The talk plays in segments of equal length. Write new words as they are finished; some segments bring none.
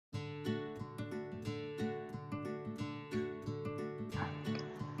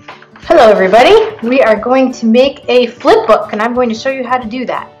Hello everybody, we are going to make a flip book and I'm going to show you how to do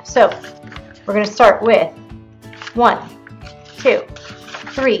that. So we're going to start with 1, 2,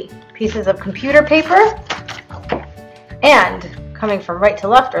 3 pieces of computer paper, and coming from right to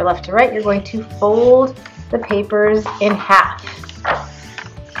left or left to right, you're going to fold the papers in half.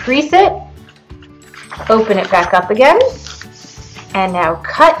 Crease it, open it back up again, and now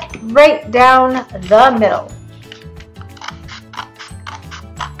cut right down the middle.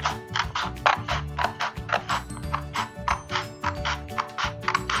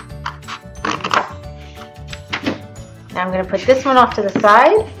 Now I'm going to put this one off to the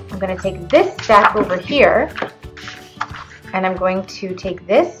side. I'm going to take this stack over here, and I'm going to take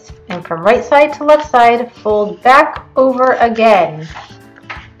this and from right side to left side, fold back over again.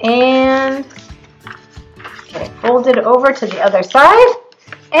 And get it folded over to the other side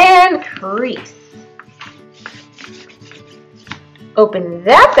and crease. Open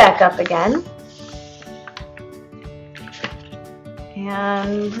that back up again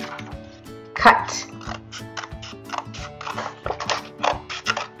and cut.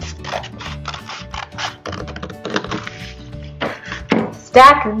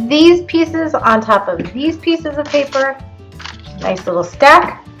 Stack these pieces on top of these pieces of paper. Nice little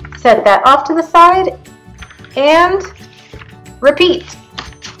stack. Set that off to the side and repeat.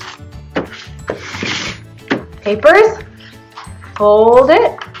 Papers, fold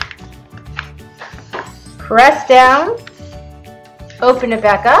it, press down, open it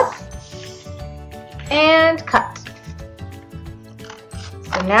back up, and cut.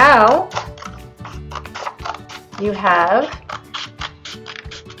 So now you have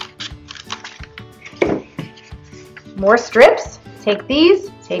more strips. Take these,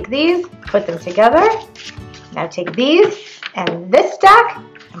 put them together. Now take these and this stack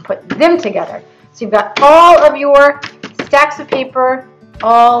and put them together. So you've got all of your stacks of paper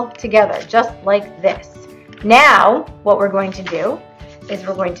all together, just like this. Now, what we're going to do is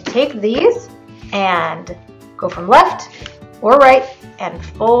we're going to take these and go from left or right and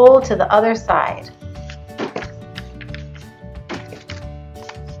fold to the other side.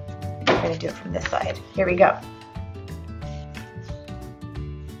 I'm going to do it from this side. Here we go.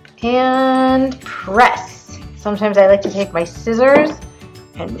 And press. Sometimes I like to take my scissors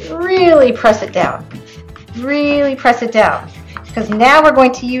and really press it down. Really press it down. Because now we're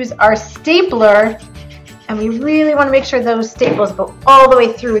going to use our stapler, and we really want to make sure those staples go all the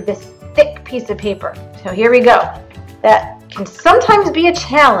way through this thick piece of paper. So here we go. That can sometimes be a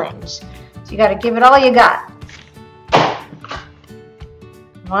challenge. So you got to give it all you got.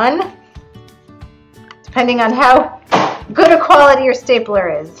 1, depending on how good a quality your stapler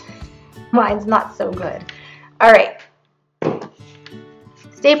is. Mine's not so good. All right.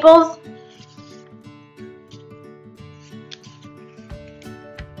 Staples.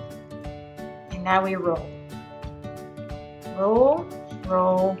 And now we roll. Roll,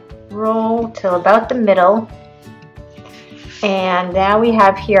 roll, roll till about the middle. And now we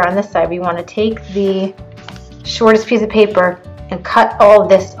have here on this side, we want to take the shortest piece of paper and cut all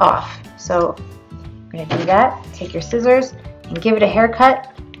this off. So I'm going to do that. Take your scissors and give it a haircut.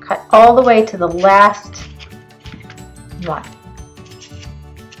 Cut all the way to the last one.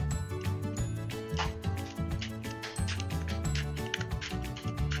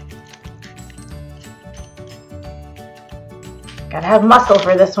 Gotta have muscle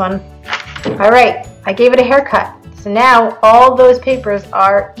for this one. All right, I gave it a haircut. So now all those papers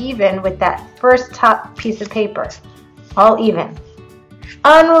are even with that first top piece of paper. All even.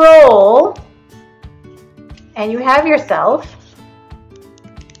 Unroll, and you have yourself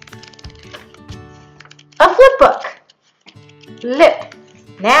a flip book. Flip.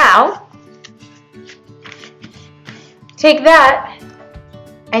 Now, take that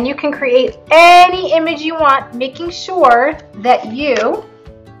and you can create any image you want, making sure that you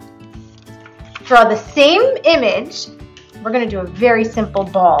draw the same image. We're going to do a very simple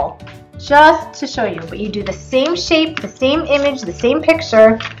ball just to show you, but you do the same shape, the same image, the same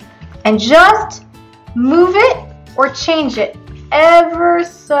picture, and just move it or change it ever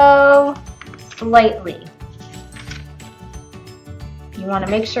so slightly. You want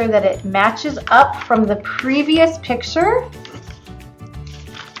to make sure that it matches up from the previous picture.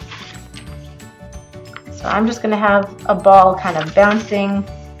 So I'm just going to have a ball kind of bouncing,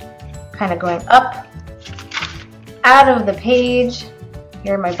 kind of going up out of the page.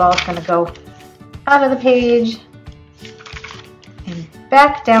 Here my ball's going to go out of the page and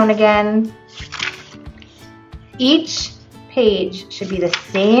back down again. Each page should be the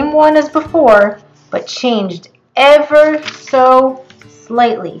same one as before, but changed ever so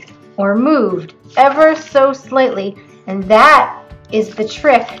slightly, or moved ever so slightly, and that is the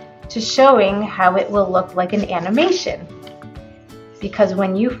trick to showing how it will look like an animation. Because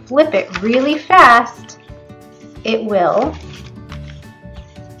when you flip it really fast, it will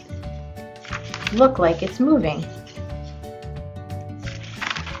look like it's moving.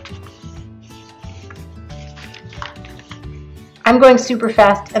 I'm going super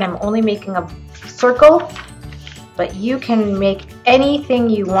fast and I'm only making a circle, but you can make anything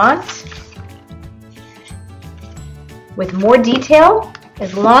you want with more detail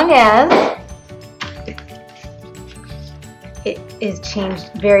as long as it is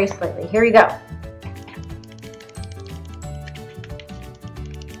changed very slightly. Here we go.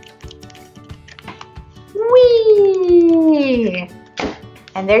 Whee!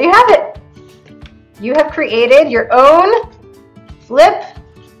 And there you have it. You have created your own flip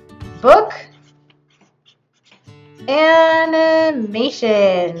book animation.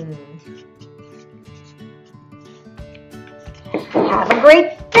 Have a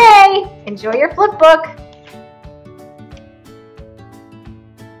great day. Enjoy your flip book.